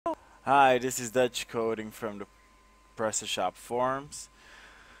Hi, this is DutchCoding from the Prestashop forums.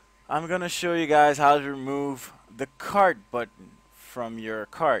 I'm gonna show you guys how to remove the cart button from your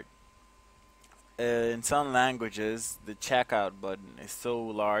cart. In some languages, the checkout button is so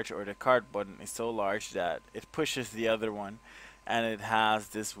large, or the cart button is so large that it pushes the other one, and it has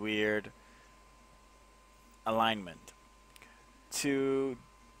this weird alignment. To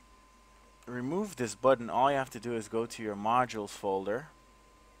remove this button, all you have to do is go to your modules folder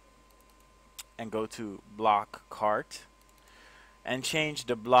and go to block cart and change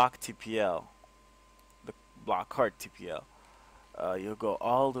the block TPL, the block cart TPL. You'll go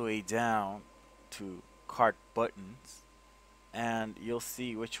all the way down to cart buttons and you'll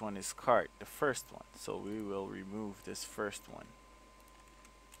see which one is cart, the first one. So we will remove this first one.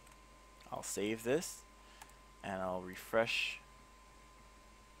 I'll save this and I'll refresh,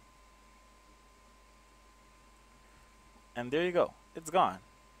 and there you go, it's gone.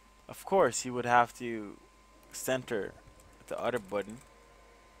 Of course you would have to center the other button,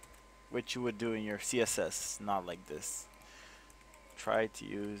 which you would do in your CSS, not like this. Try to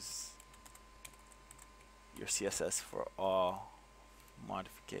use your CSS for all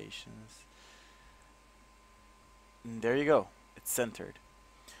modifications. And there you go, it's centered.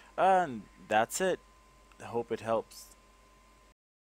 And that's it. I hope it helps.